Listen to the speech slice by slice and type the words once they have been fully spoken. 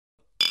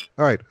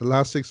All right,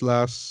 last six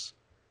last.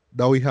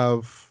 Now we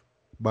have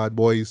Bad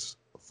Boys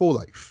for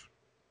Life.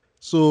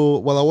 So,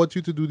 well, I want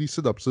you to do the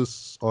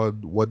synopsis on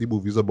what the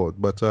movie is about.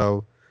 But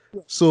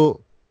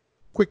so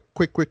quick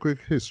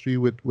history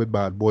with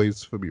Bad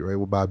Boys for me, right?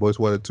 With Bad Boys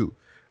 1 and 2.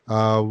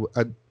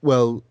 And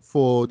well,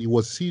 for the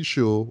Was Seen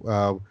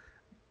show,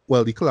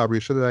 well, the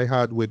collaboration that I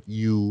had with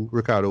you,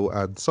 Ricardo,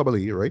 and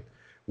Samali, right,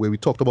 where we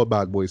talked about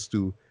Bad Boys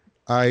 2,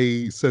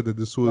 I said that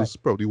this Right, was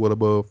probably one of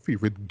my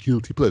favorite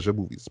guilty pleasure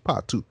movies,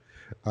 part two.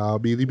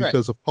 Mainly right,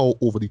 because of how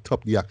over the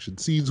top the action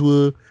scenes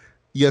were.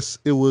 Yes,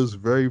 it was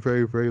very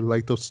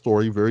light of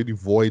story, very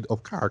devoid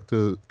of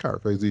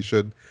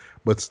characterization,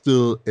 but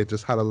still it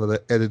just had a lot of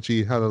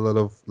energy, had a lot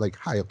of like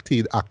high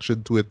octane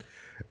action to it.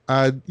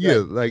 And yeah,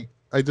 right. like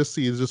I just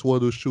see it's just one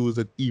of those shows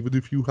that even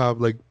if you have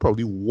like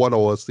probably 1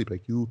 hour sleep,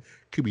 like you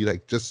could be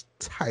like just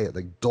tired,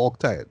 like dog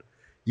tired.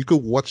 You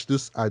could watch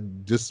this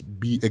and just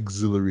be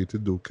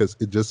exhilarated though, because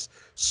it's just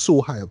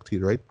so high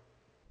octane, right?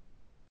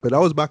 But that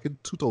was back in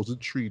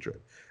 2003, Dre.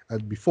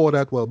 And before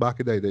that, well, back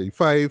in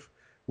 1995,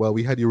 well,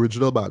 we had the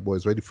original Bad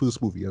Boys, right? The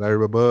first movie. And I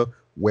remember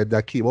when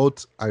that came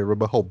out, I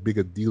remember how big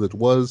a deal it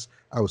was.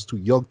 I was too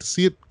young to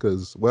see it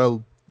because,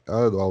 well, I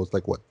don't know, I was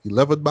like, what,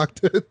 11 back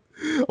then?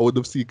 I wouldn't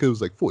have seen it because it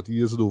was like 40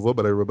 years and over,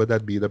 but I remember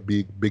that being a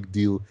big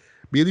deal.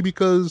 Mainly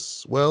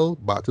because, well,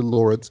 Martin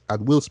Lawrence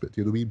and Will Smith,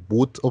 you know what I mean?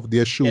 Both of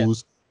their Yeah,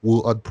 shows were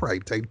on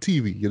primetime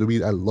TV. You know what I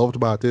mean? I loved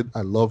Martin.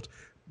 I loved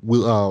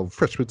Will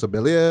Fresh Prince of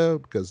Bel Air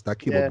because that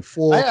came out yeah. I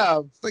before.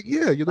 It's like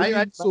yeah, you know what I my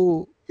mean.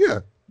 So yeah,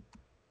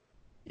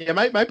 yeah,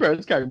 my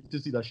parents carried me to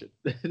see that shit.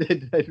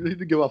 They really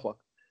didn't give a fuck.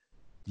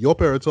 your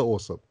parents are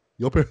awesome.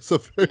 Your parents are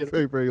You know,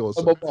 very I'm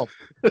awesome. a mom.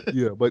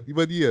 Yeah, but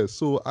yeah.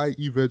 So I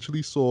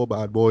eventually saw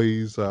Bad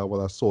Boys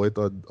when I saw it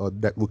on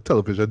network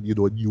television. You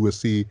know, in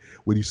USA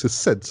when you used to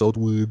sense out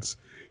words.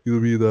 You know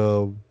what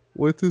I mean?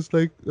 What is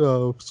like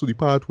so the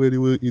part where they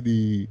were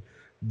in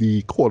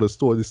the corner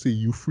store they say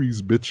you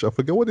freeze bitch. I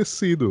forget what they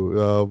say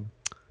though.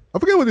 I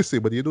forget what they say,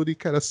 but you know they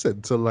kind of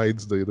censor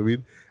lines though, you know what I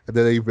mean? And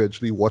then I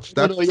eventually watched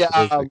No, that, no, yeah. and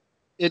I was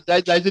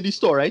like, That's in the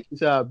store, right?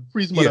 It's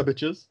freeze yeah, mother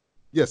bitches.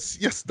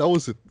 yes, that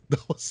was it.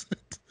 That was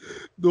it.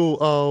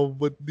 No,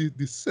 but the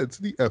sense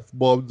the F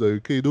bombs,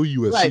 okay, you know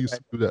USA Right, used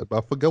right, to do that,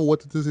 but I forget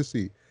what it is they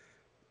say.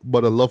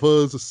 But a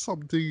lovers or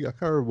something, I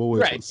can't remember what it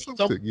right. was. Some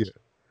Something, yeah.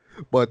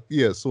 But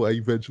yeah, so I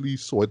eventually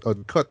saw it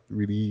uncut,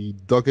 really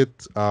dug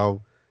it.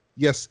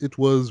 Yes, it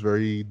was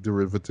very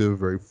derivative,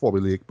 very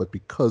formulaic, but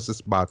because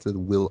it's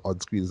Martin Will on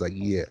screen, it's like,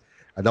 yeah.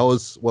 And that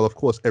was, well, of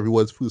course,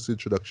 everyone's first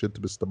introduction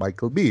to Mr.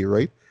 Michael Bay,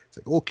 right? It's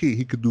like, okay,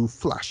 he could do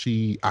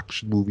flashy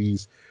action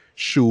movies,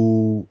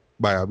 show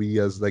Miami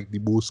as like the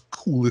most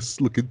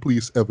coolest looking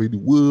place ever in the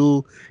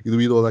world, you know,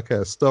 what I mean, all that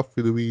kind of stuff,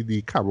 you know, what I mean,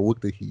 the camera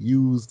work that he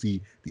used, the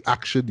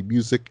action, the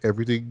music,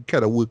 everything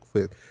kind of worked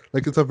for it.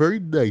 Like it's a very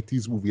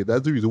 90s movie, and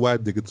that's the reason why I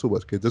dig it so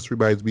much. 'Cause it just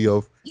reminds me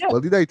of yeah.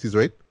 well the 90s,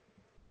 right?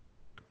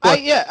 But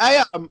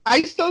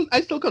I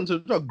still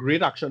consider it a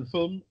great action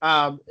film.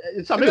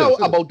 It's it something is, it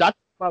is. about that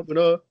I'm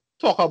gonna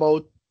talk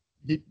about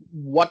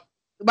what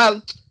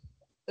well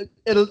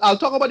I'll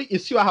talk about the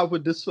issue I have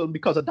with this film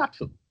because of that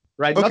film,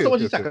 right? Not Okay, so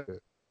much okay, the okay, second okay.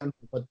 film,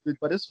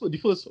 but it's for the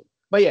first film.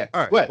 But yeah,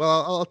 All right. go ahead. Well,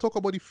 I'll talk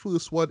about the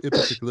first one in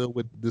particular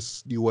with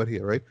this new one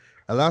here, right?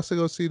 And last thing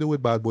I was seeing it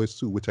with Bad Boys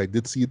 2, which I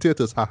did see in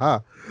theaters, haha,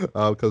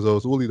 because I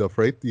was old enough,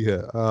 right?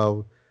 Yeah.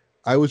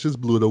 I was just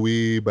blown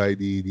away by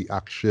the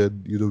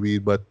action, you know what I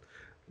mean? But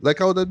like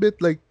I would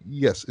admit, like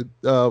yes,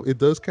 it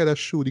does kind of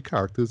show the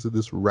characters in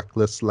this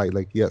reckless light.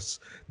 Like yes,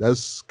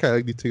 that's kind of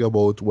like the thing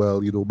about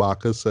well, you know,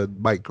 Marcus and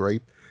Mike,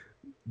 right?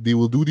 They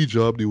will do the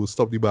job, they will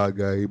stop the bad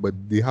guy, but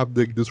they have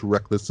like this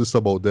recklessness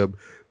about them.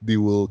 They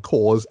will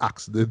cause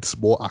accidents,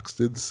 more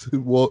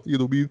you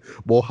know what I mean,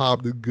 more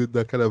harm than good,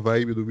 that kind of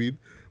vibe, you know what I mean?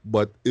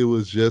 But it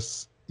was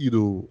just, you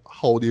know,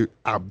 how they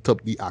amped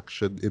up the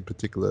action in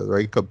particular,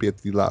 right, compared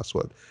to the last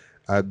one.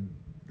 And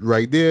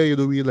right there, you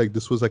know what I mean? Like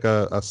this was like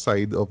a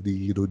sign of the,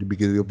 you know, the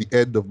beginning of the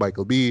end of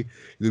Michael Bay. You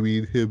know what I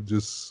mean? Him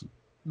just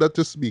not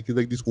just making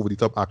like these over the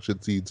top action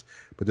scenes,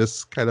 but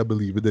just kind of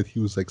believing that he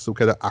was like some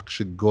kind of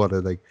action god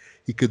and like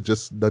he could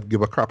just not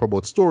give a crap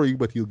about story,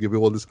 but he'll give you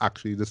all this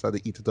action. He just had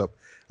to eat it up.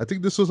 I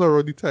think this was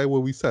around the time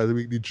when we started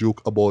making the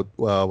joke about,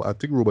 I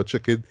think Robot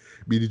Chicken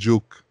made the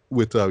joke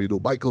with, you know,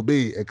 Michael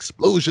Bay,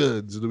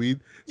 explosions, you know what I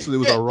mean? So it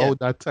was Yeah, around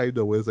that time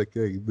that where it's like,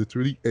 hey,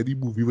 literally any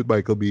movie with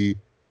Michael Bay,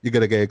 you're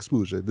going to get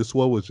explosion. This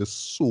one was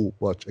just so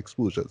much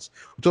explosions,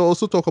 which I'll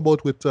also talk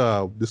about with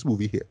this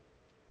movie here.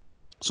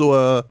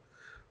 So,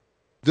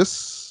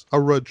 just a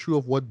run through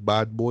of what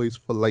Bad Boys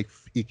for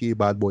Life, aka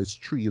Bad Boys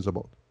 3, is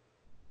about.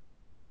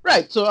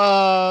 right.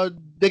 So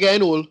they're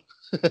getting old.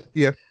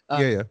 Yeah, uh,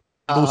 yeah, yeah.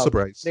 No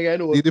surprise. they're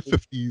getting They're old. in the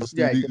 50s.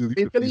 They're in Yeah, the early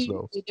 50s basically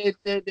now.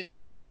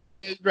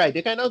 right.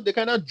 They kind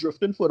of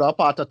drifting further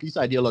apart, at least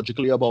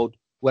ideologically, about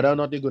whether or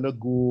not they're gonna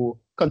go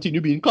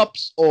continue being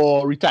cops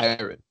or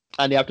retiring,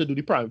 and they have to do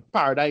the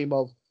paradigm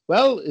of,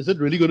 well, is it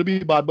really gonna be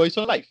Bad Boys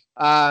for Life?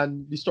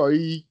 And the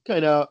story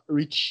kind of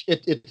reach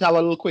it. It have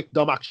a little quick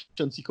dumb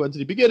action sequence in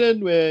the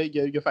beginning where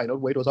you find out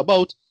what it was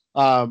about,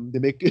 They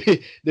make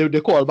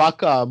they call back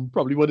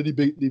probably one of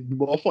the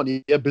more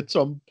funnier bits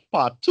from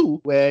part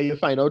 2, where you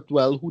find out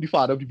who the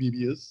father of the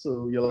baby is.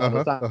 So you'll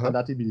understand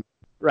that immediately,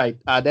 right?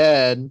 And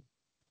then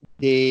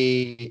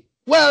they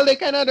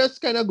kind of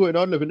just going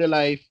on living their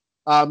life.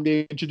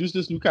 They introduced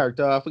this new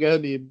character. I forget her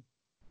name.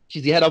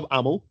 She's the head of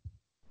Ammo.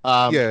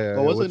 What was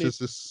her which name? is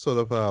this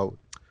sort of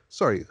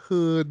sorry,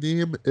 her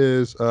name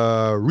is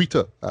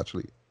Rita,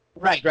 actually.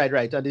 Right.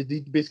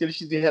 And basically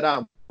she's the head of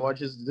Ammo,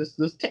 which is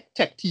this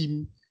tech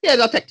team. Yeah,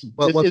 it's a tech team.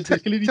 Well, it's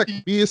basically tech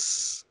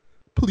base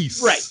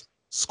police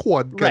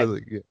squad kind of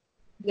thing. Yeah.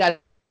 Yeah.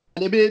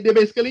 They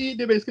basically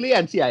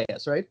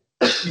NCIS, right?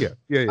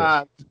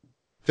 Yeah.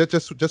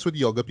 Just with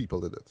younger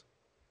people in it.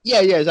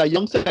 Yeah, it's a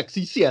young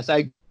sexy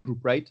CSI group,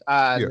 right?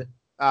 And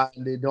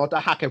they know how to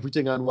hack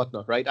everything and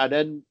whatnot, right? And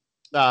then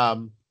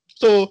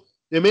so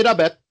they made a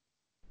bet.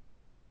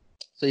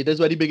 So it is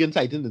where the big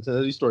insight into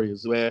the story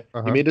is, where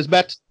they made this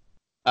bet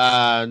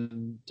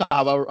and to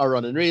have a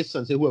running race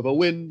and say whoever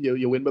win,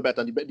 you win the bet.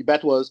 And the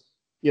bet was,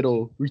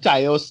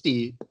 retire or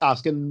stay,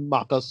 asking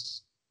Mike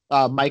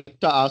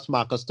to ask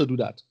Marcus to do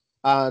that.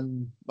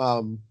 And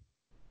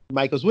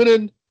Mike was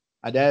winning,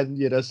 and then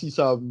you see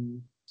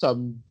some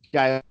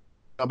guy on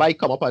a bike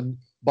come up and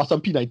bust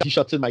some P90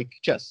 shots in Mike's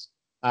chest.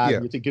 And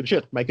you're thinking,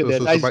 shit, Mike is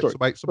dead.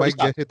 So Mike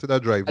get hit in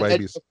that drive-by.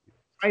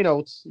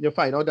 You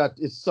find out that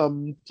it's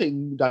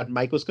something that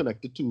Mike was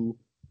connected to.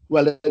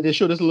 Well, they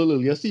showed us a little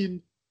earlier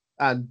scene,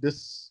 and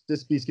this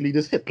basically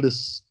this hit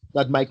list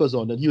that Mike was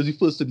on, and he was the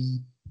first to be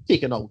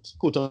taken out,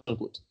 quote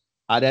unquote.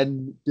 And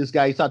then this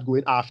guy started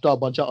going after a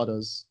bunch of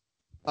others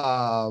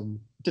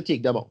to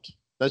take them out.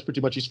 That's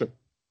pretty much his script.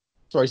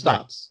 Story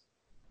starts.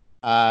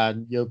 Right.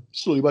 And you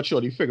slowly but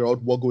surely figure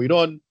out what's going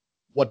on,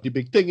 what the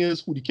big thing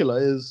is, who the killer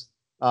is,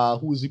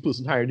 who is the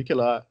person hiring the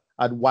killer,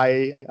 and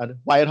why and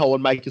how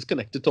Mike is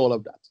connected to all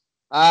of that.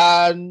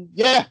 And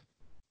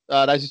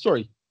that's the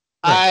story.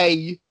 Right.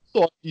 I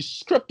thought the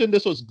script in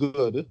this was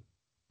good.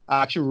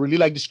 I actually really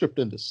like the script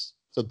in this.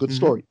 It's a good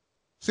story.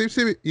 Same.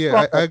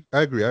 Yeah, I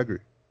agree.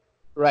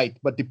 Right,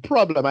 but the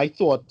problem, I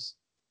thought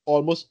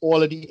almost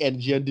all of the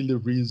energy and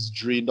delivery is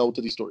drained out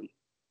of the story.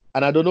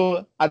 And I don't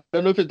know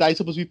if it's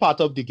supposed to be part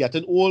of the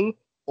getting old,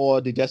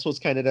 or the just was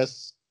kind of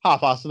just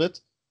half-assing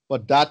it,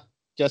 but that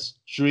just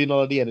drained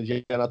all of the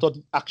energy. And I thought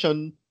the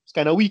action was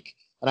kind of weak.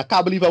 And I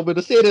can't believe I'm going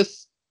to say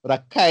this, but I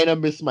kind of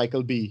miss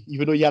Michael Bay,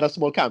 even though he had a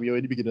small cameo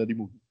in the beginning of the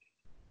movie.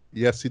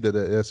 Yes, he did.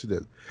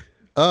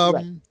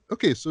 Right.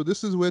 Okay, so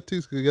this is where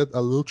things can get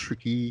a little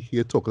tricky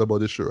here talking about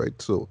this show,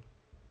 right? So,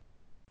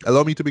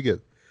 allow me to begin.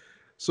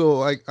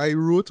 So, I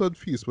wrote on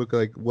Facebook,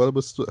 like, one of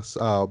my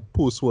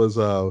posts was,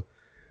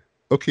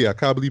 okay, I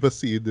can't believe I'm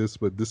seeing this,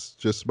 but this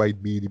just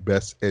might be the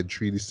best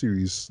entry in the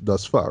series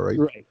thus far, right?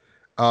 Right.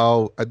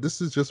 And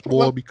this is just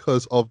more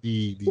because of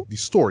the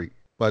story.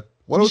 But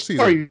what I would say,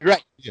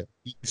 right? Yeah,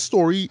 the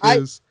story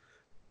is,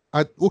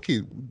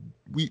 okay,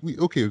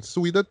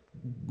 so we're not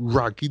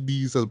ranking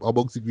these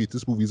amongst the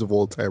greatest movies of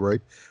all time,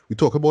 right? We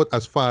talk about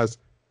as far as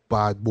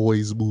Bad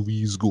Boys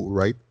movies go,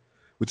 right?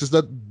 Which is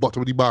not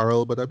bottom of the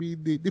barrel, but I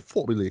mean they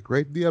formulaic,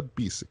 right? They are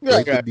basic,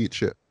 right? In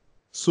nature.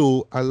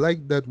 So I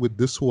like that with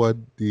this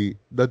one, they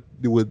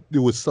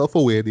were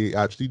self-aware. They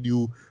actually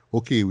knew,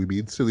 okay, we're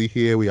being silly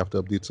here. We have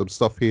to update some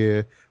stuff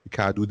here. We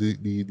can't do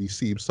the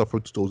same stuff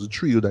from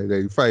 2003 to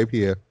 1995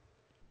 here.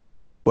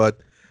 But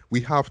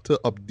we have to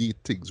update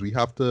things. We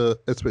have to,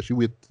 especially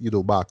with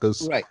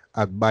Marcus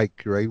and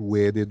Mike, right,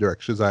 where their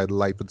directions are in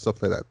life and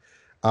stuff like that.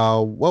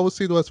 What I would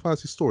say though, as far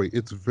as the story,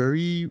 it's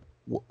very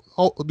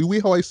the way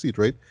how I see it,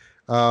 right.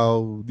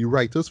 The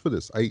writers for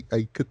this,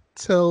 I could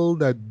tell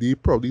that they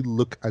probably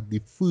look at the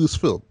first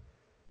film,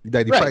 the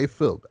 95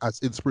 film, as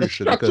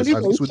inspiration, because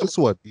at least with this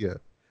one,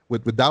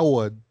 with that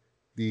one,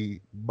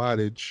 they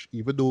managed,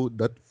 even though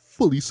not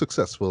fully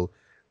successful,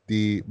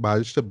 they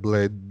managed to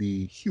blend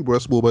the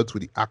humorous moments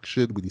with the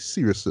action, with the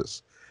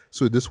seriousness.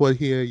 So this one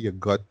here,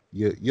 you'll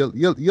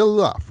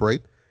laugh,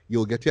 right?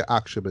 You'll get your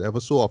action, but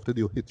ever so often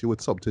they'll hit you with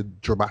something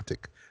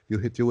dramatic. You'll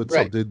hit you with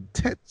something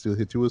tense. You'll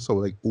hit you with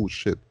something like, oh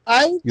shit.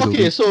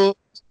 So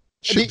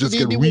shit just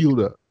get real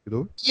there,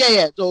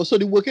 Yeah. So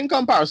the working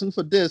comparison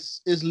for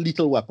this is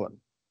Lethal Weapon.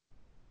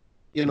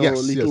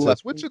 Lethal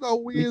Weapon. Which in a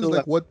way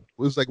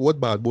is like what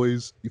Bad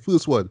Boys, the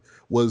first one,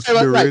 was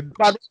mirrored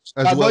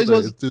as well. In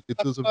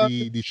terms of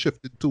the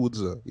shifted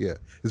tones.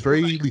 It's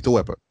very Lethal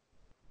Weapon.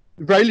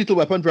 Very Lethal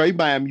Weapon, very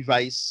Miami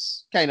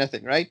Vice kind of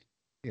thing, right?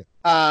 Yeah.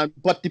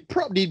 But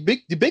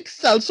the big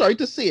sell, sorry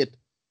to say it,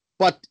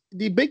 but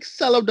the big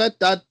sell of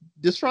that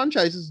this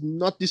franchise is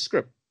not the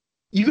script.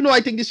 Even though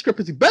I think the script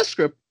is the best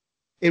script,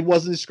 it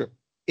wasn't the script.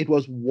 It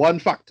was one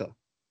factor.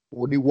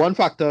 Only one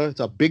factor. It's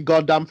a big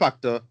goddamn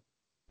factor.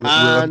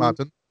 William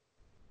Martin?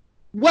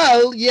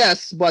 Well,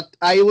 yes, but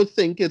I would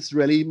think it's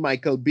really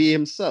Michael Bay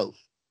himself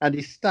and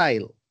his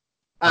style.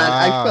 And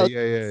I felt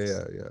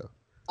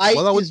I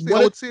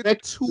would say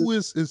that 2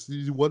 is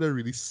the one that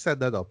really set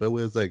that up. It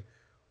was like,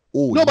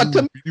 oh, no, but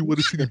really want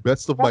to see the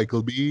best of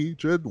Michael Bay?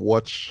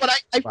 Watch. But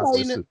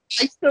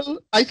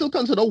I still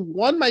consider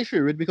 1 my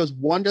favorite because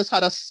 1 just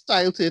had a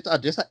style to it, or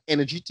just an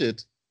energy to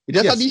it It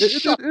just had Yes,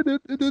 these shots.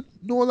 it did.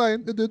 No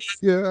line, it did.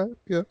 Yeah,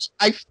 yeah.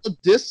 I felt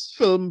this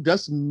film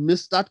just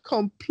missed that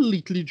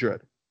completely,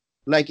 Dread.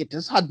 Like it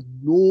just had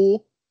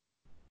no,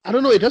 I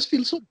don't know, it just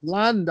feels so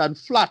bland and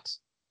flat.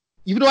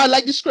 Even though I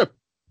like the script,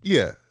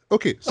 Yeah.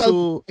 Okay, felt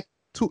so it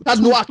to had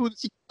no to action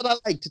to that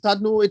I liked. It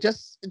had no, it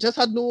just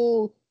had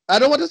no. I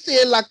don't want to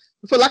say like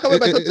for lack of a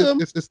better term.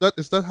 it's not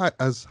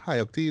as high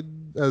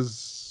octane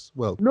as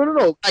well.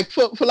 No. Like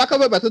for lack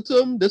of a better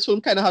term, this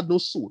film kind of had no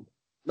soul.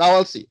 Now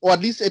I'll say, or at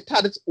least it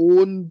had its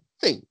own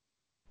thing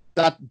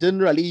that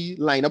didn't really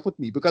line up with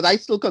me because I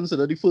still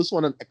consider the first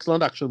one an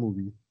excellent action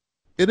movie.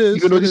 It Even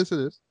is, though it this is, it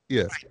is.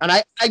 Yeah. and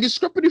I the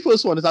script for the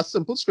first one is a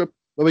simple script,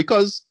 but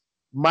because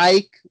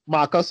Mike,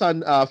 Marcus,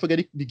 and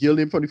forget the girl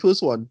name from the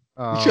first one,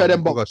 the three of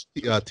them Oh gosh,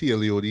 Tia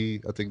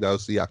Leone, I think that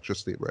was the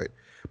actress name, right?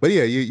 But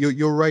yeah,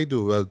 you're right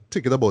though.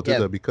 Thinking about it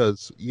yeah,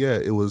 because yeah,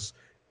 it was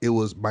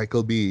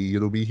Michael B. You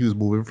know me, he was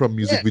moving from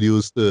music yeah,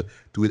 videos to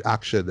doing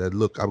action. And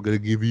look, I'm gonna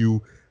give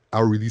you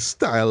a really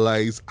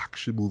stylized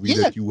action movie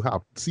yeah, that you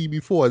haven't seen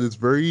before, and yeah, it's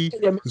very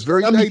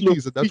Meatloaf,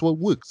 90s, and that's what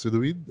works. You know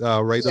what I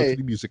mean? Right down yeah, to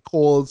the music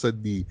calls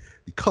and the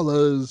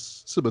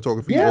colors,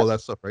 cinematography, yeah, all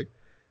that stuff, right?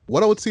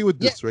 What I would say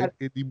with yeah, this, right,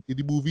 in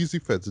the movie's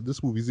defense, in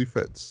this movie's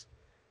defense,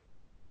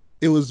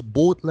 it was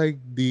both like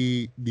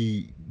the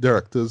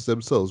directors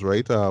themselves,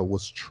 right?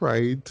 Was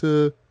trying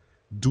to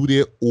do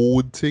their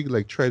own thing,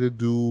 like try to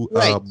do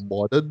right,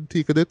 modern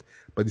take on it,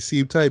 but at the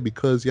same time,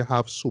 because you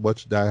have so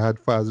much diehard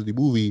fans in the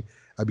movie,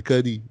 and because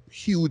of the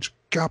huge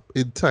gap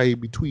in time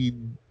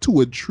between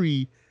 2 and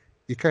 3,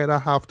 you kind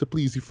of have to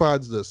please the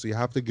fans. There, so you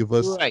have to give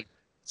us right.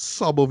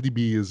 some of the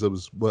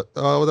meisms. But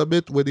I would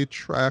admit when they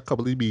try a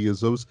couple of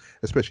meisms,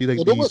 especially like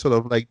So there the was sort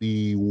of like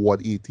the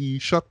 180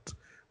 shot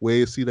where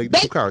you see like the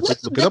two characters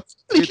listen, looking up,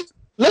 it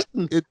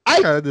listen. it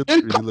I kind of they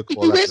didn't really look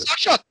all completely that waste good. that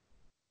shot.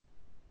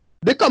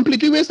 They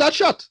completely waste that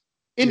shot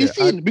in the Yeah,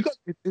 and scene because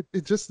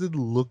it just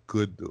didn't look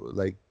good though.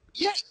 Like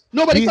yeah,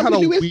 nobody B had a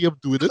completely waste. way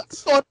of doing I it.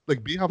 thought,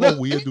 Like B have a look,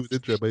 way of doing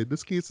it, right? But in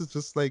this case, it's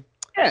just like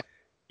yeah,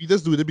 he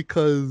just doing it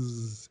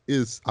because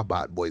it's a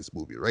bad boys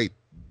movie, right?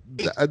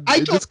 And I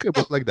it thought, just came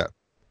look, out like that.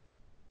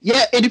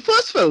 yeah, in the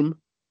first film,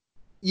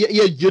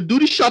 you do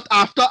the shot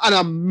after an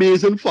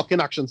amazing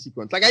fucking action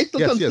sequence. Like I still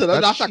Yes, consider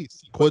that that action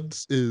chase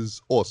sequence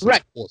is awesome,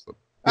 right. awesome.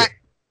 Yeah, Right.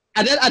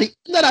 And then at the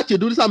end of that, you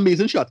do this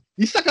amazing shot.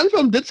 The second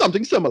film did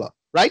something similar,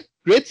 right?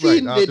 Great right.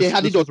 scene. They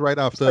had the This dog. was right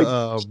after Like,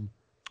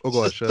 oh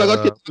gosh, so I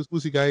got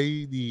who's the guy,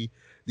 the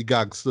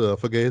gangster, I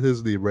forget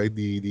his name, right?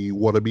 The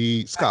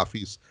wannabe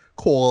Scarface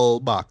call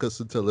Marcus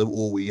and tell him,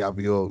 oh, we have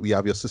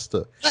your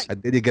sister, right,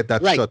 and then you get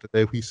that right, shot, and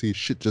then we say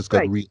shit just got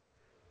right. real.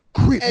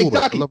 Great moment, I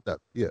Exactly. love that.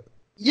 Yeah,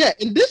 Yeah.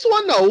 In this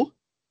one now,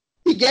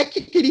 he get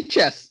kicked in the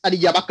chest and he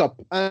get back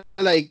up. And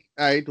I'm like,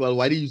 all right, well,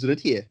 why are they using it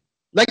here?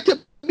 Like to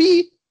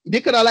me,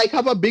 they could have like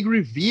have a big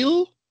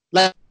reveal.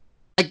 Like,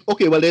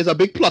 okay, well, there's a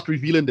big plot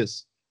reveal in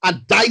this.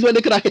 And that is when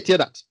they could have hit you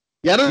that.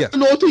 You don't yes,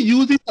 know how to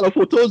use the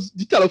telephoto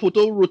the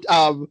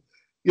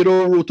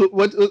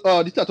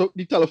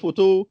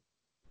telephoto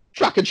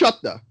tracking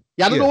shot there.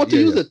 You don't know what to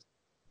use yeah.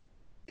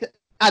 it.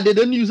 And they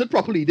didn't use it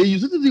properly. They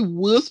use it in the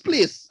worst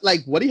place.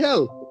 Like, what the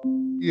hell?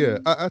 Yeah,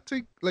 I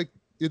think like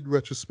in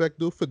retrospect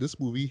though for this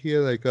movie here,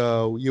 like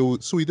so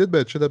we did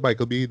mention that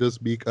Michael Bay does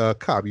make a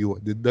cameo.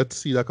 Did not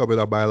see that coming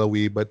a mile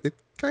away, but it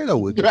kind of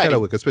worked. It kind of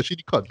Right, worked, especially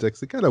the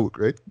context. It kind of worked,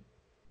 right?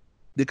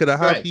 They could have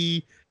right.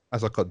 he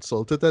as a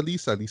consultant at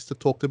least to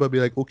talk to him and be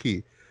like,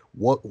 okay,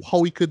 how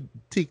we could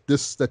take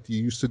this that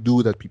you used to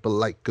do that people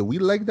like. 'Cause we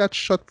like that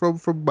shot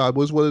from Bad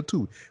Boys 1 and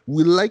 2.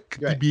 We like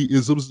the Right.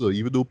 B-isms though,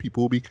 even though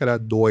people will be kind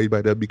of annoyed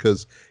by them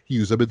because he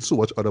used them in so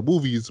much other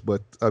movies.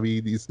 But I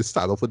mean, it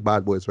started off with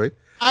Bad Boys, right?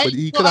 I But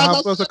he so could have as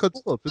have I him as a said,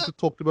 consultant to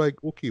talk to him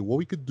like, okay, what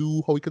we could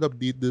do, how we could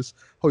update this,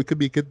 how we could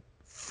make it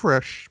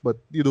fresh, but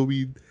you know,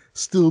 we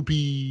still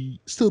be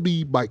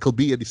Michael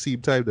B at the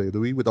same time, though, you know,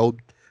 what I mean? Without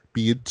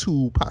being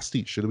too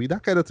pastiche, you know, what I mean?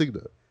 That kind of thing,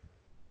 though.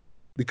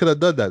 They could have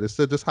done that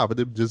instead of just having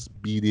him just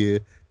be there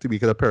to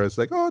make an appearance.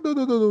 Like, oh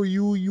no,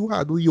 you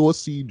handle your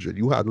scene, Jen.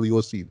 You handle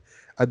your scene,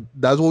 and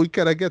that's what we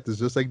kind of get. It's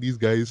just like these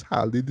guys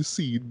handling the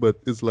scene, but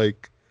it's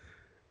like,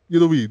 you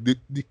know what I mean?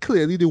 They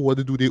clearly they want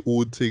to do their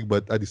own thing,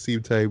 but at the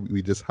same time,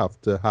 we just have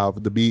to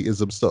have the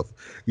Bayism stuff.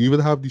 You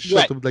even have the shot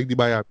right. of like the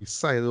Miami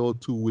sign or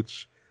two,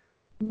 which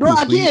No,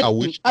 personally I again,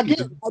 wish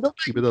again, I don't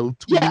came like. in a little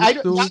too Yeah, I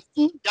late don't.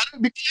 though.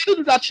 Because you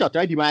do that shot,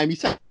 right? The Miami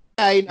sign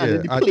and Yeah,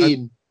 then the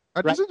plane,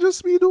 and right? isn't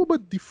just me though,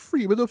 but the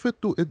framing of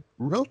it though, it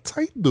real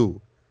tight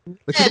though.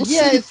 Like you And don't see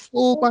the yes,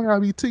 full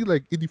Miami thing.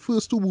 Like in the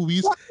first two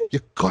movies, you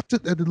got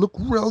it and it looked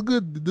real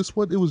good. In this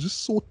one, it was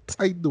just so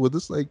tight though.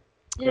 Just like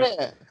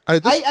yeah. I I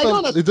don't felt it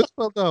understand. just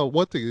felt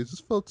one thing. It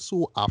just felt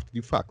so after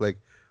the fact. Like,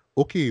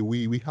 okay,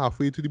 we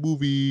halfway into the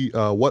movie.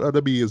 What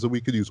other means that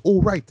we could use?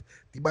 Oh right,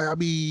 the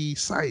Miami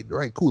sign.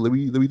 Right, cool. Let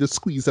me just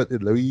squeeze that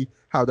in. Let me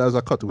have that as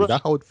a cutaway. That's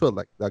Right. how it felt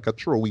like a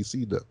throwaway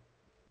scene there.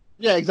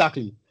 Yeah,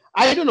 exactly.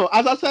 I don't know.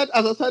 As I said,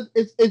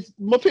 it's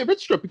my favorite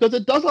strip because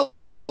it does a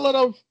lot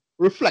of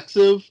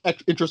reflexive,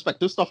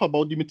 introspective stuff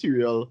about the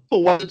material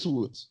for what it's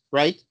worth,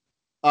 right?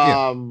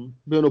 Yeah,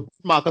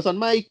 Marcus and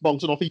Mike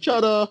bouncing off each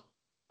other,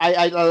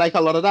 I like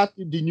a lot of that.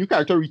 The new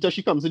character Rita,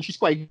 she comes in, she's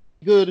quite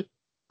good.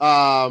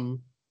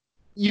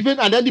 Even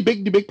and then the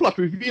big plot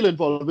reveal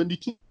involving the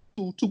two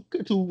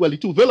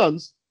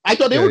villains. I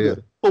thought they Yeah, were yeah.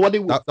 good for what they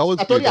were. That was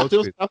I thought great. the That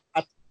was acting great.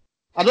 was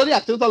I thought the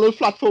acting was a little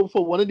flat for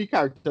one of the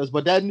characters,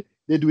 but then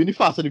they're doing the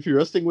Fast and the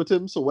Furious thing with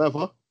him, so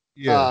whatever.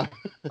 Yeah.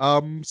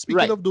 Uh, Speaking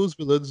right. of those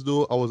villains,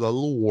 though, I was a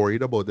little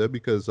worried about them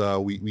because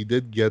we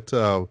did get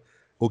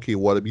okay,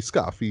 wannabe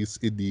Scarface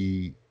in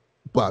the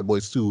Bad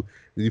Boys 2.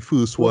 In the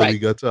first one, we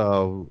Right. got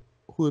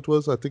who it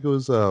was? I think it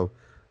was it Not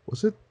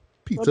the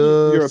Peter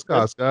European.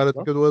 Skarsgård? I No,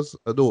 think it was.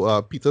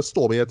 No, Peter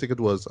Stormy. I think it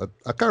was.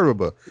 I can't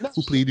remember not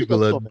who played the Peter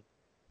villain. Storm.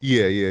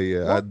 Yeah, yeah,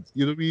 yeah. No, And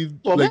you know what I mean?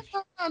 Storm. Like,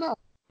 No.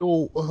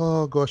 no,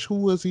 oh gosh, who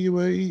was he?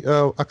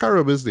 I can't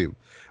remember his name.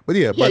 But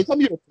yeah, Yeah, it's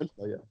some European.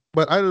 Yeah.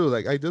 but I don't know,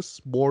 like I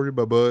just more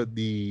remember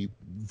the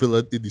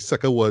villain in the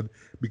second one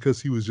because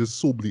he was just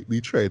so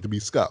blatantly trying to be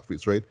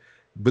Scarface, right?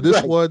 But this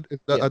Right. one,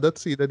 Yeah. I'm not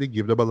saying that they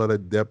gave them a lot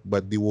of depth,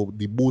 but they were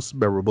the most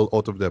memorable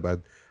out of them,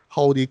 and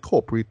how they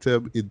incorporate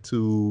them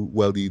into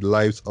the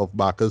lives of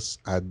Marcus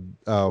Right.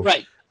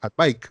 and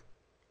Mike.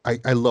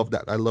 I love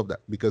that. I love that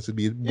because it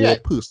made more Yeah.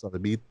 personal.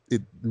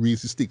 It really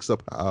sticks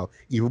up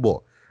even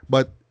more.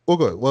 But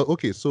okay, well,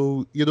 okay.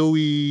 So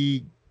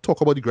we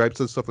talk about the gripes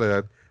and stuff like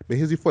that. But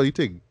here's the funny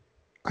thing: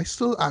 I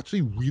still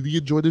actually really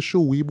enjoy the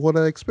show way more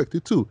than I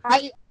expected to.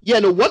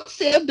 No, what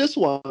saved this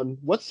one?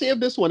 What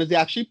saved this one is they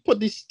actually put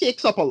the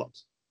stakes up a lot.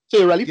 So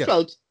you really Yeah.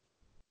 felt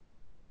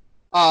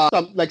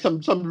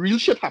some real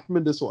shit happened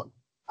in this one.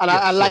 And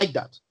Yes, I yes. like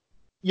that.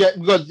 Yeah,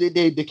 because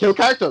they kill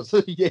characters.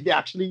 they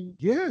actually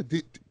Yeah,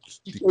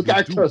 kill they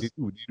characters.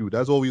 do.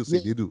 That's all we'll say.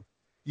 Yeah. They do.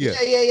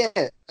 Yeah.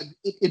 Yeah.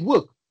 It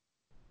worked.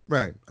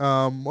 Right.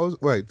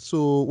 Right.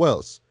 So what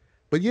else?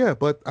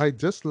 But I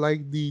just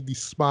like the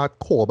smart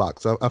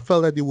callbacks. I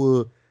felt that they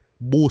were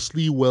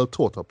mostly well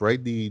thought up,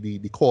 right? The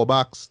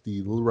callbacks,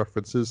 the little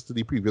references to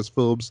the previous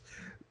films,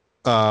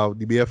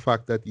 the mere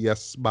fact that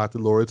yes,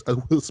 Martin Lawrence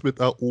and Will Smith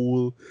are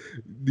old,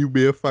 the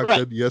mere fact Right.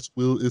 that yes,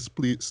 Will is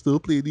still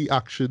playing the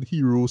action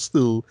hero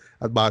still,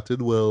 and Martin,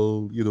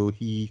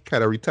 he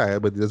kind of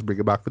retired, but they just bring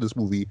him back for this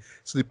movie.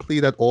 So they play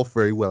that off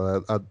very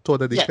well. I thought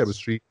that the Yes.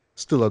 chemistry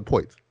still on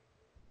point.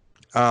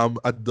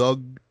 A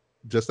dog,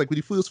 just like with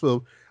the first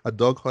film, a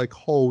dog like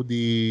how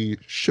the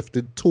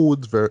shifted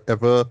tones near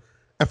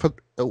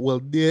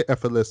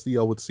effortlessly,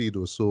 I would say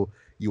though. So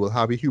you will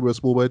have a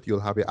humorous moment, you'll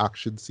have an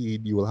action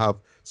scene, you will have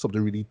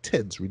something really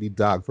tense, really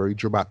dark, very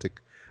dramatic,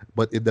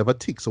 but it never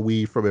takes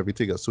away from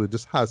everything else. So it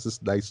just has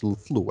this nice little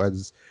flow, and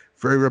it's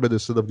very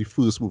reminiscent of the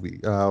first movie.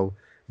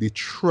 They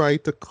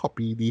tried to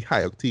copy the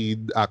high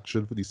octane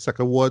action for the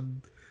second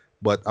one,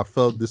 but I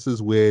felt this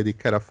is where they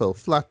kind of fell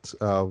flat.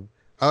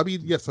 I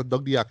mean, yes, I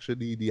dug the action.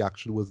 The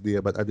action was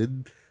there, but I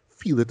didn't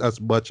feel it as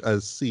much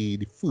as, say,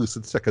 the first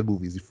and second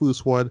movies. The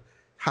first one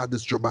had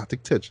this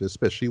dramatic tension,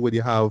 especially when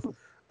you have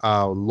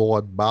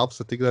Lord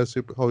Malfs, I think that's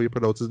how you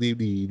pronounce his name,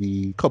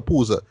 the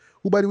composer,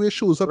 who, by the way,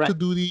 shows up to Right.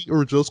 do the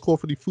original score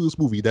for the first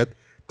movie. That,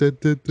 dun,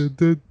 dun, dun,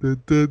 dun,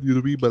 dun, dun, you know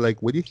what I mean? But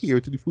like when you hear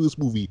it in the first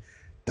movie,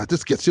 that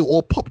just gets you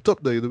all pumped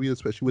up there, you know what I mean?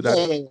 Especially with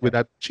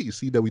that chase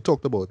scene that we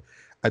talked about.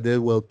 And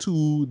then,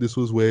 two, this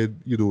was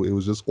when, it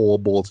was just all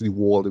balls to the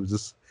wall. It was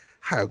just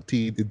high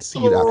octane,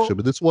 insane So action.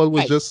 But this one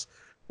was right. just,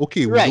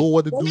 okay, we Right. don't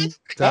want to Well, do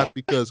that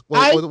because,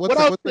 what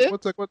I'll say.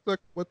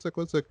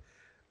 one sec.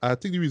 I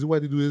think the reason why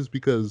they do this is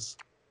because,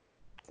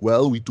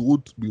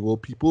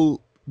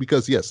 people,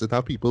 because yes, it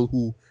have people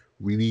who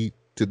really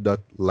did not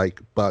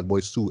like Bad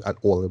Boys 2 at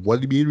all. And one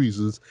of the main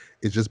reasons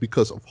is just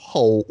because of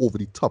how over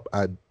the top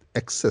and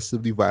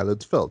excessively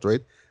violent felt,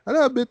 right? And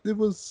I admit it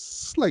was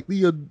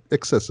slightly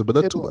excessive, but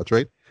not It too was. much,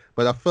 right?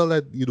 But I felt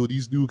that,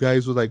 these new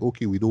guys were like,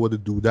 okay, we don't want to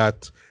do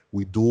that.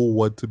 We don't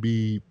want to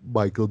be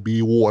Michael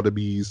B.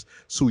 wannabes,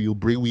 so you'll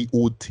bring we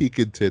own take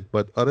into it.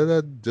 But other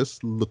than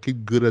just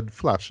looking good and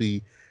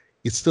flashy,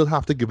 you still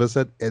have to give us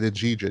that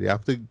energy, Jen. You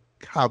have to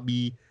have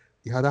me,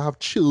 you had to have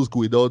chills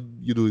going on,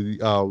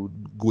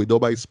 going down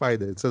my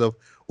spine instead of,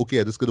 okay,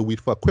 I'm just going to wait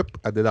for a quip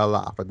and then I'll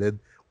laugh. And then,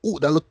 oh,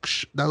 that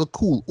look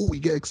cool. Oh, we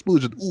get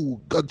explosion. Oh,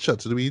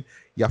 gunshots. You know what I mean?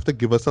 You have to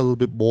give us a little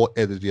bit more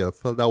energy. I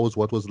felt that was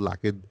what was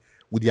lacking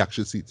with the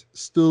action scenes.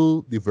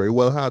 Still, they very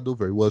well handled,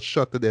 very well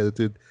shot and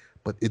edited,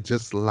 but it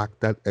just lacked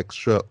that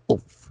extra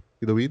oomph.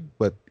 You know what I mean?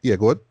 But yeah,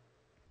 go on.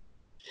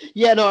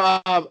 Yeah, no.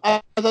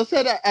 As I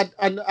said,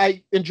 and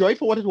I enjoyed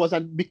for what it was,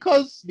 and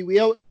because the way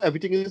how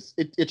everything is,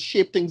 it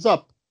shaped things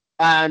up.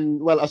 And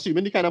well,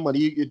 assuming the kind of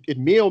money it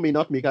may or may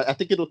not make, I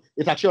think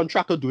it's actually on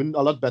track of doing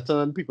a lot better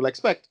than people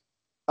expect.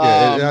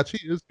 Yeah, it Um,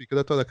 actually is because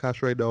I thought the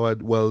cash right now, and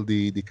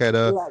the kind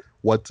of right,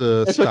 want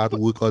to especially start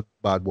work on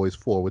Bad Boys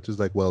 4, which is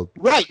like, right,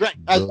 the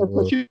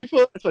especially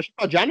for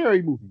a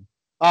January movie.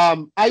 I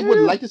would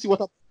yeah, like to see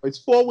what a Bad Boys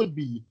 4 would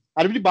be,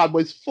 and if the Bad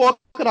Boys 4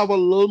 could have a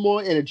little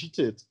more energy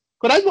to it.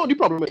 Because that's not the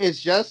problem. It's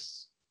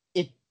just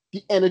it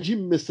the energy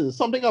misses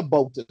something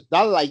about it.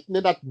 That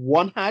lightning that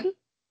one had,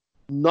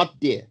 not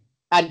there.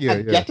 And yeah, I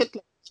yeah. get it.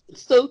 Like,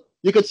 it's still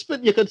you could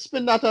spin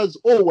that as,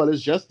 oh well,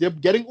 it's just they're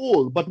getting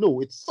old, but no,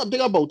 it's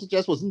something about it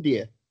just wasn't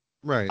there.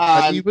 Right. And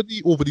And even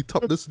the over the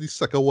topness of the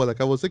second one,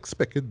 like I was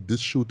expecting this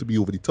show to be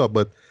over the top,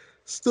 but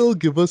still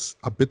give us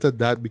a bit of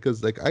that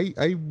because like I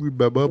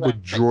remember right,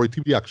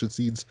 majority of the action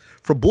scenes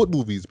from both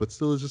movies, but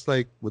still it's just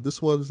like with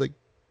this one it's eh,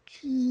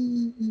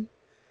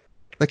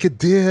 like it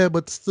there,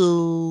 but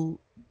still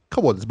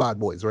come on, it's Bad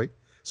Boys, right?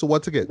 So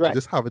once again, right,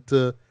 just having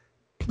to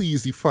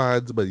please the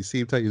fans, but at the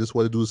same time, you just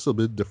want to do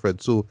something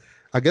different. So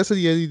I guess at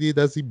the end of the day,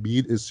 that's the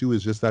main issue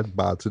is just that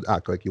balancing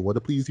act. Like you want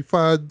to please the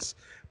fans,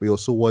 but you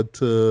also want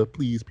to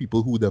please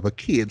people who never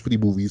cared for the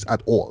movies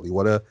at all. You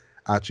want to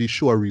actually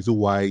show a reason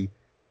why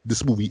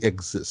this movie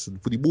exists.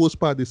 And for the most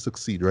part, they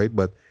succeed, right?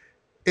 But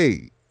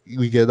hey,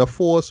 we get a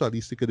four, so at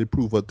least they can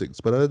improve on things.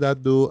 But other than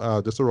that,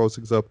 though, just to round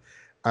things up,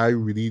 I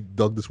really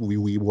dug this movie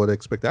way more than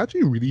expected. I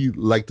actually really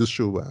like this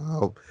show.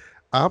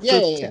 I have yeah, to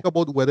yeah, yeah, think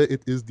about whether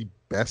it is the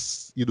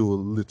best,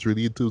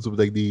 literally in terms of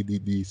like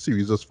the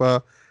series thus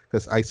far,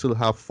 because I still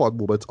have fun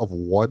moments of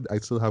one. I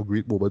still have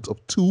great moments of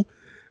two.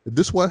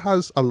 This one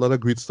has a lot of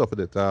great stuff in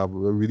it. I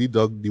really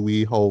dug the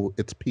way how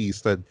it's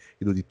paced and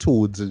the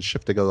tones and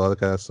shifting a lot of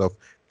kind of stuff.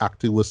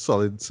 Acting was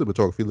solid,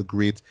 cinematography looked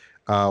great.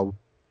 Um,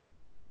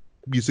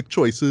 Music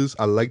choices.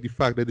 I like the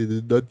fact that they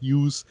did not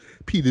use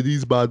P.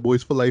 Diddy's Bad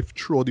Boys for Life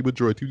throughout the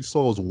majority of the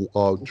songs,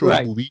 throughout the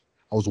right, movie.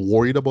 I was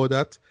worried about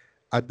that.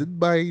 I didn't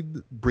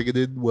mind bringing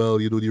in, well,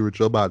 the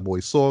original Bad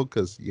Boy song,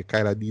 because you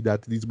kind of need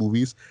that in these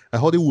movies.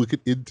 And how they work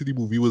it into the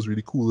movie was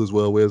really cool as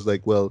well, where it's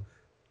like, well,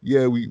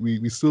 yeah,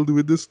 we still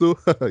doing this though.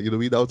 You know what I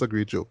mean? That was a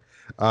great joke.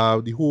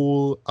 The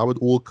whole I'm an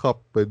old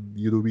cop and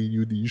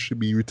you should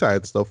be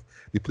retired stuff.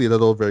 They play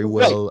that all very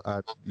right, well,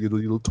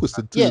 and twists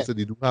and yeah, turns, and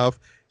they do have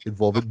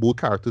involving more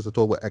characters that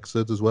all were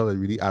excellent as well and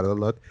really added a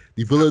lot.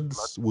 The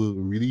villains were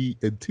really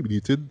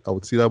intimidating, I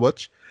would say that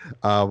much.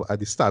 And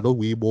they stand out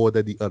way more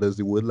than the others.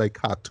 They weren't like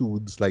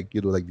cartoons, like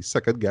like the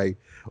second guy,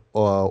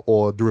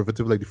 or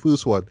derivative like the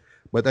first one.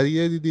 But at the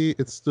end of the day,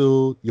 it's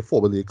still your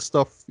formulaic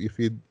stuff. If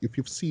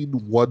you've seen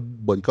one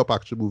Buddy Cop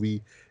action movie,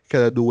 you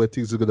kind of know where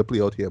things are gonna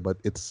play out here. But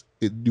it's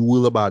in the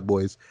world of Bad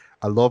Boys.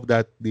 I love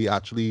that they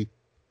actually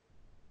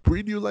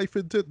breathe new life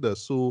into it now.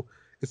 So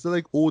it's not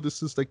like, oh,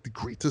 this is like the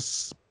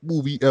greatest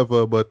movie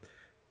ever, but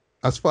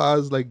as far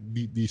as like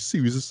the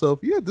series itself,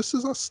 yeah, this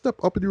is a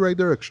step up in the right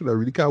direction. I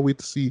really can't wait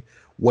to see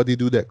what they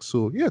do next.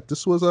 So yeah,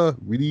 this was a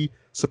really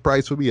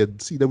surprise for me,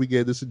 and see that we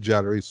get this in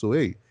January. So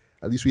hey,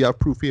 at least we have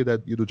proof here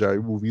that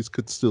January movies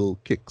could still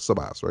kick some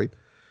ass, right?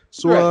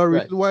 So right,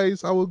 right. rating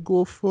wise, I would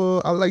go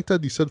for I like a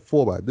decent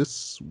format.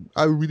 This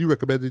I really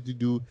recommend that you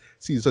do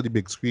see this on the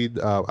big screen.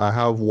 I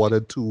have one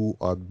and two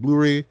on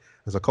Blu-ray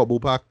as a combo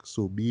pack,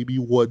 so maybe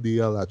one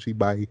day I'll actually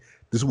buy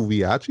this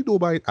movie. I actually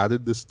don't mind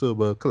adding this to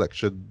my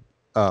collection,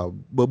 my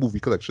movie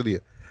collection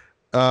here.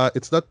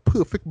 It's not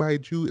perfect,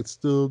 mind you. It's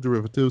still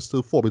derivative,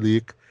 still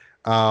formulaic.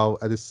 And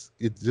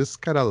it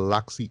just kind of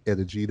lacks the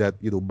energy that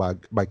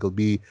Michael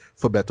Bay,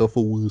 for better or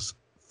for worse,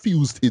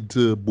 fused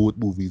into both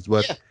movies.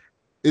 But Yeah,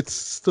 it's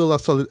still a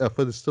solid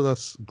effort. It's still a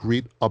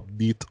great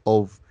update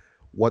of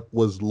what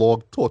was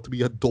long thought to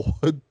be a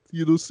dawn,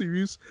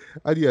 series.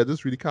 And yeah,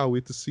 just really can't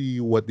wait to see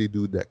what they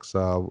do next.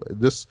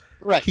 Just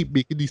right. keep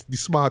making these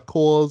smart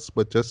calls,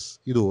 but just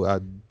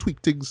and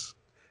tweak things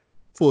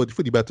for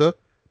the better.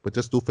 But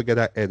just don't forget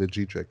that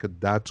energy trick, and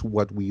that's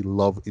what we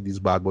love in these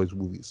Bad Boys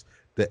movies.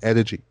 The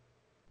energy.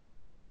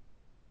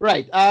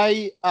 Right.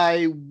 I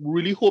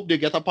really hope they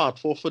get a part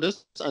four for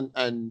this,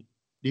 and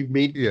the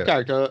main Yeah.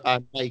 character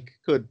and Mike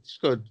could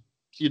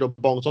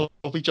bounce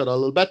off each other a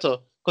little better,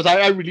 because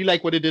I really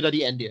like what they did at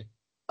the end here.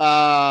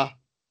 Uh,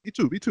 Me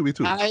too. Me too. Me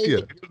too. I Yeah.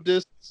 would give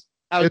this.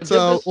 I would It's give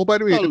oh this. by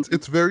the way, A,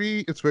 it's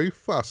very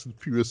Fast and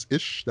Furious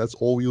ish. That's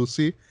all we'll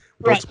see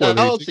without right. spoiling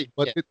I'll anything. see.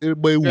 But Yeah. it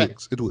Right.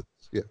 works. It works.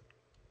 Yeah.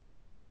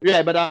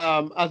 Yeah. But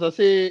as I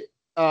say,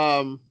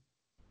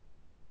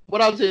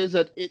 what I'll say is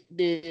that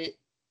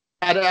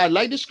I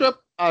like the script.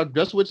 I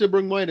just wish they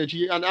bring more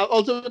energy, and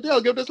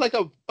I'll give this like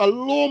a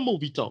low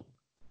movie tone.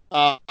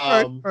 All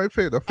right. Um, All right.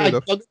 Fair enough. Fair I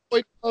enough. dug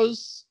it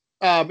because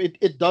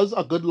it does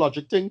a good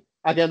logic thing.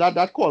 Again,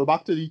 that call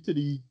back to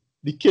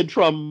the kid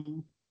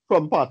from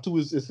part two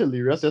is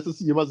hilarious. Just to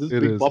see him as this It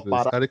big is. buff It is.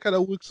 badass. And it kind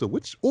of works. So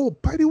which? Oh,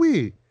 by the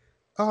way,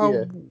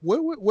 Yeah,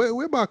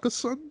 where Marcus'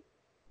 son?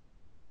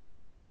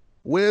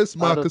 Where's I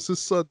don't Marcus's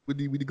son with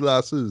the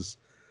glasses?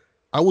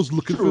 I was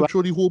looking for true. him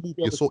through the whole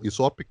movie. You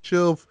saw a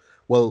picture of,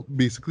 well,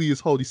 basically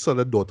it's how the son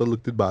and daughter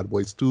looked in Bad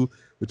Boys too,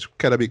 which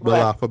kind of make me Right.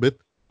 laugh a bit.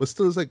 But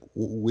still, it's like,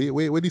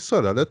 wait, the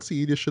son. Let's see,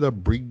 you should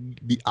have bring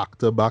the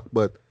actor back.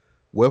 But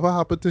whatever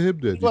happened to him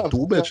then? You Well,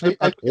 don't mention him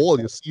I at all.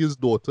 You see his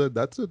daughter, and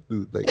that's it,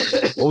 dude. Like,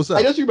 what was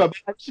I that? just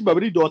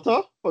remember the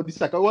daughter from the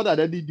second one, and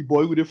then the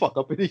boy with the fuck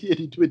up in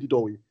the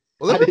doorway.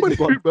 Well, And then the everybody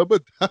boy,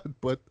 remembered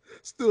that, but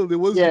still, there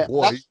was the yeah,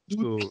 boy. that's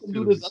dude, So,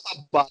 dude is that's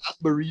a badass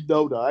marine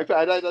now. I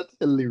find that's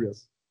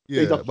hilarious. He's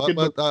a yeah, but fucking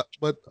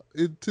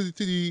marine. to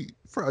the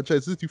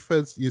franchise's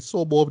defense, you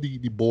saw more of the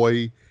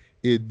boy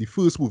in the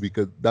first movie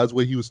because that's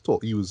where he was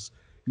taught. He was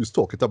he was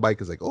talking to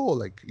Mike. It's like, oh,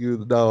 like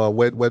you know,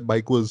 when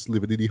Mike was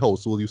living in the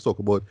household, he was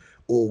talking about,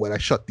 oh, when I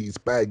shot these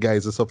bad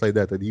guys and stuff like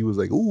that, and he was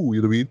like, oh,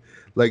 you know what I mean?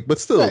 Like, but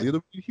still, Right. you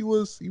know, he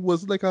was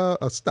like a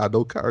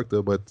standout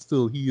character, but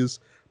still, he is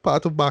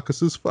part of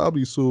Marcus's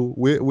family. So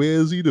where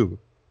is he though?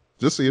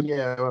 Just saying.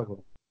 Yeah,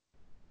 well,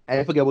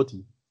 I forget what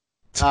he.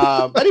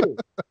 Anyway,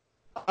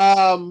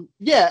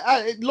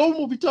 yeah, low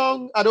movie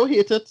tongue. I don't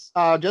hate it.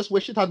 Just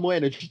wish it had more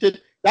energy.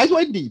 That's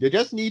what it need. They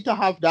just need to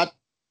have that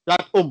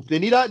oomph. They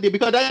need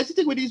because that's the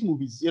thing with these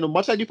movies. You know,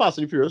 much like the Fast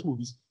and Furious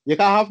movies, you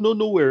can't have no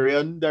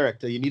nowherean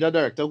director. You need a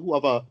director who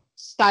have a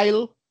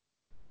style.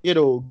 You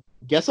know,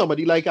 get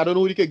somebody like, I don't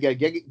know who you could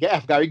get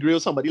F. Gary Gray or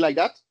somebody like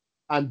that,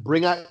 and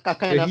bring a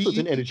kind Yeah, of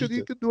certain energy to he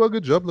it. could do a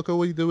good job. Look at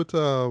what he did with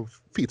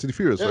Feet and the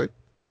Furious, Yeah. right?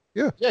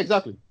 Yeah. Yeah,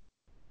 exactly.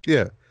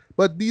 Yeah,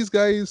 but these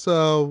guys,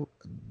 I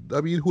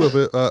mean,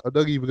 whoever, I'm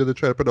not even gonna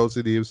try to pronounce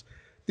their names.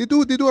 They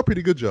do a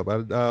pretty good job.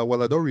 And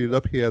well, I don't read it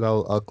up here, and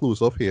I'll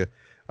close off here.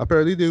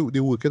 Apparently,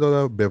 they're working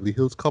on a Beverly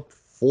Hills Cop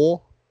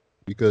 4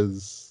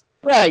 because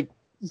Right.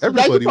 So that's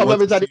the everybody problem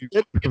wants is to that see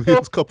you Beverly know,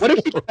 Hills Cop what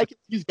if you 4. like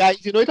these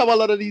guys? You know, you have a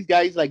lot of these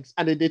guys like,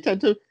 and they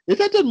tend to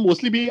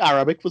mostly be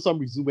Arabic for some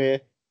reason,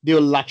 where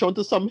they'll latch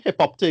onto some hip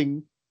hop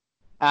thing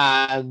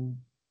and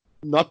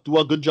not do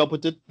a good job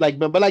with it. Like,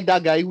 remember, like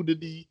that guy who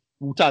did the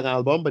Wu-Tang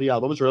album, but the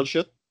album is real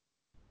shit.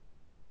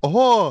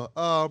 Oh,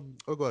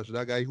 oh gosh,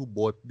 that guy who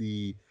bought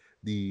the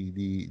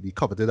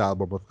coveted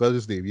album. I forgot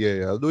his name. Yeah, I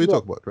know what you're Yeah.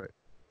 talking about, right?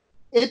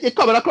 It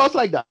coming across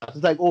like that.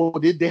 It's like, oh,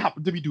 they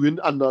happen to be doing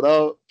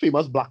another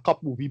famous Black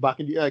Cop movie back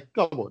in the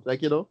come on,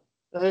 like, you know,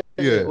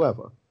 Yeah.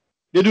 whatever.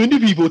 They're doing the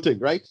Vivo thing,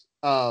 right?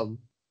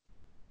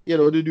 You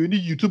know, they're doing the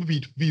YouTube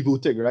Vivo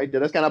thing, right? They're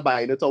just kind of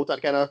buying it out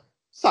and kind of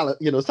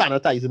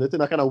sanitizing it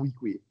in a kind of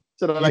weak way.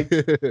 So they're like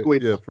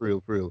going, Yeah,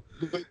 for real.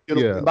 you know, Yeah,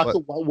 going back but to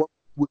what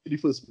worked in the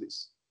first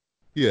place.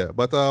 yeah,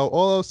 but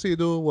all I'll say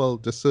though, well,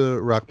 just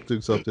to wrap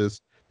things up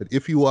is that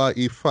if you are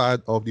a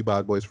fan of the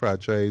Bad Boys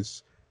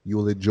franchise, you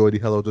will enjoy the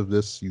hell out of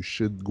this. You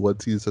should go and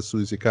see this as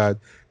soon as you can.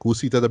 Go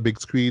see it on a big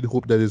screen.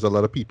 Hope that there's a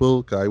lot of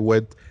people. I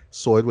went,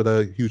 saw it with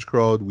a huge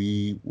crowd.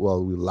 We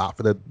laugh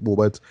at that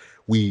moment.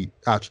 We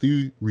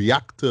actually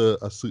react to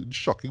a certain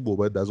shocking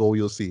moment. That's all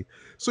you'll see.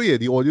 So yeah,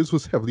 the audience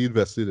was heavily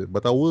invested in.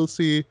 But I will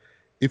say,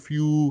 if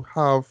you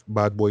have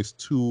Bad Boys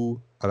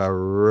 2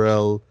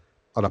 on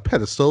a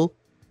pedestal,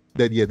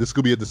 then yeah, this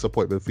could be a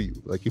disappointment for you.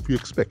 Like if you're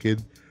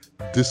expecting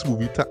this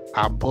movie to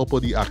amp up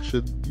on the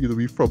action, you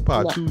know, from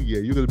part Nah. 2, yeah,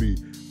 you're gonna be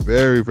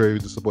very, very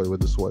disappointed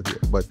with this one here.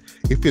 But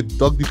if you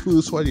dug the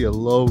first one, you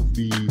love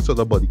the sort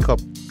of body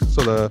cup,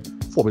 sort of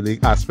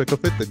formulating aspect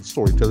of it and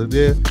storytelling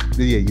there,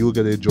 then yeah, you're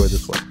gonna enjoy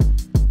this one.